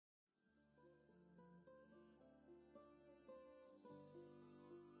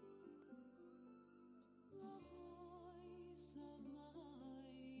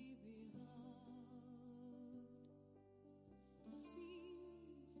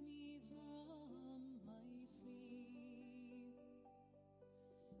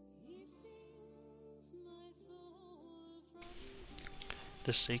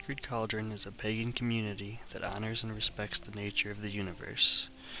The Sacred Cauldron is a pagan community that honors and respects the nature of the universe.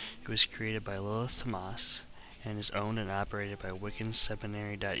 It was created by Lilith Tomas and is owned and operated by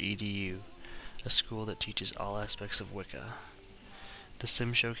WiccanSeminary.edu, a school that teaches all aspects of Wicca. The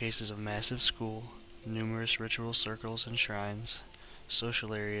sim showcases a massive school, numerous ritual circles and shrines,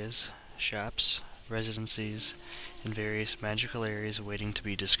 social areas, shops, residencies, and various magical areas waiting to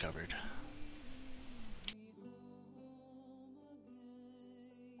be discovered.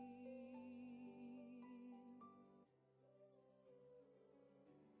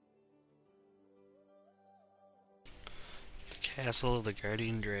 The Castle of the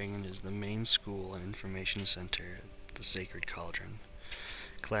Guardian Dragon is the main school and information center at the Sacred Cauldron.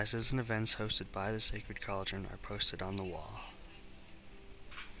 Classes and events hosted by the Sacred Cauldron are posted on the wall.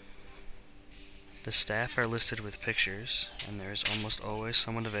 The staff are listed with pictures, and there is almost always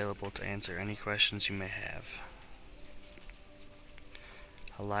someone available to answer any questions you may have.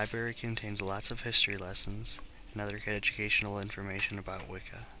 A library contains lots of history lessons and other educational information about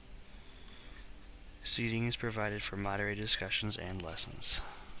Wicca. Seating is provided for moderated discussions and lessons.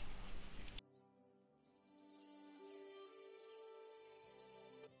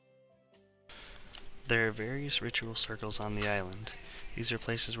 There are various ritual circles on the island. These are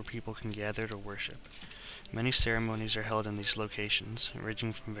places where people can gather to worship. Many ceremonies are held in these locations,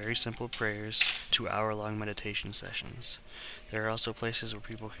 ranging from very simple prayers to hour-long meditation sessions. There are also places where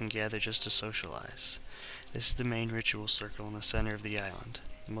people can gather just to socialize. This is the main ritual circle in the center of the island.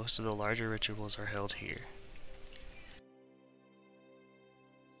 Most of the larger rituals are held here.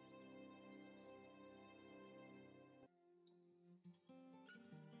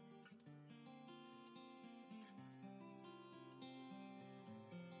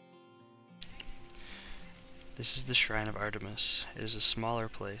 This is the Shrine of Artemis. It is a smaller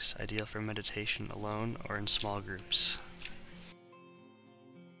place, ideal for meditation alone or in small groups.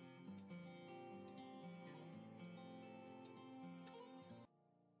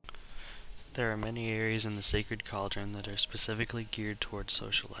 There are many areas in the Sacred Cauldron that are specifically geared towards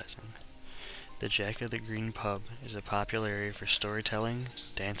socializing. The Jack of the Green pub is a popular area for storytelling,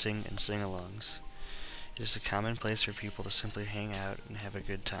 dancing, and sing-alongs. It is a common place for people to simply hang out and have a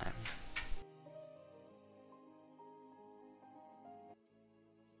good time.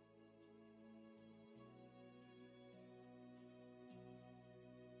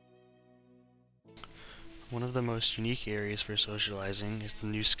 One of the most unique areas for socializing is the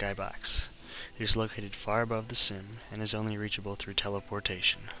new skybox. It is located far above the sim and is only reachable through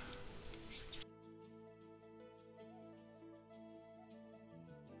teleportation.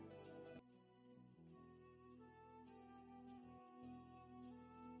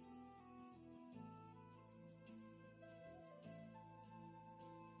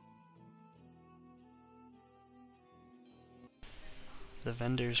 The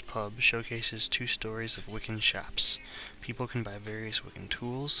Vendor's Pub showcases 2 stories of Wiccan shops. People can buy various Wiccan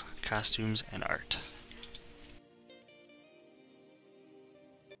tools, costumes, and art.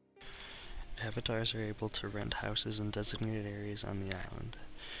 Avatars are able to rent houses in designated areas on the island.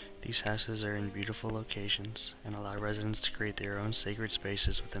 These houses are in beautiful locations and allow residents to create their own sacred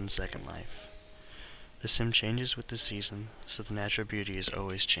spaces within Second Life. The sim changes with the season, so the natural beauty is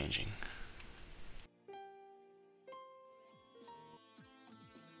always changing.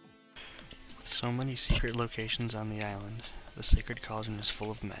 With so many secret locations on the island, the Sacred Cauldron is full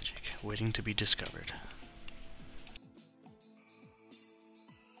of magic, waiting to be discovered.